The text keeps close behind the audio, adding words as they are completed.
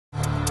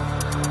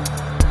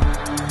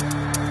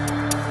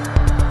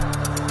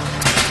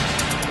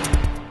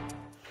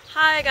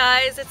Hi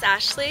guys, it's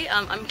Ashley.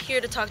 I'm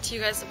here to talk to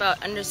you guys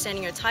about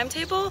understanding your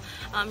timetable.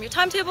 Your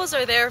timetables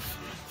are there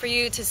for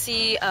you to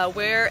see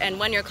where and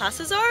when your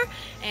classes are,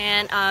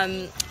 and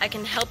I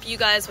can help you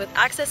guys with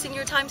accessing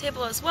your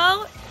timetable as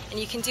well, and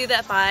you can do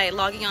that by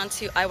logging on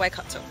to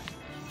Waikato.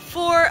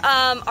 For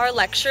our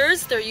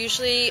lectures, they're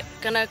usually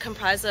gonna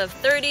comprise of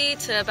 30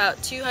 to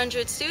about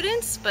 200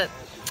 students, but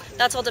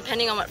that's all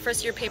depending on what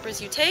first year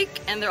papers you take,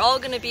 and they're all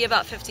going to be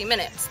about 50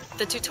 minutes.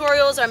 The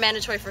tutorials are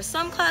mandatory for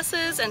some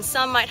classes, and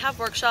some might have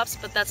workshops,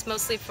 but that's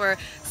mostly for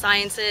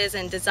sciences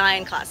and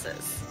design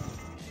classes.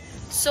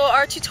 So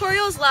our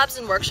tutorials, labs,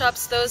 and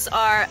workshops, those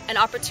are an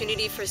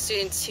opportunity for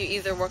students to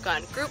either work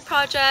on group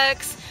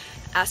projects,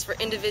 ask for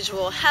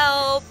individual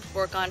help,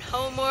 work on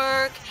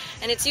homework,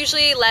 and it's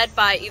usually led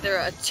by either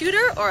a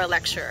tutor or a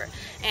lecturer.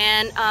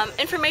 And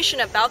information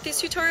about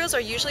these tutorials are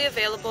usually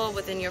available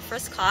within your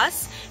first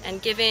class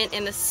and given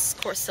in the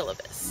course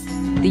syllabus.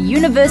 The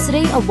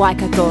University of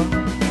Waikato,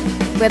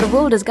 where the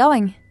world is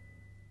going.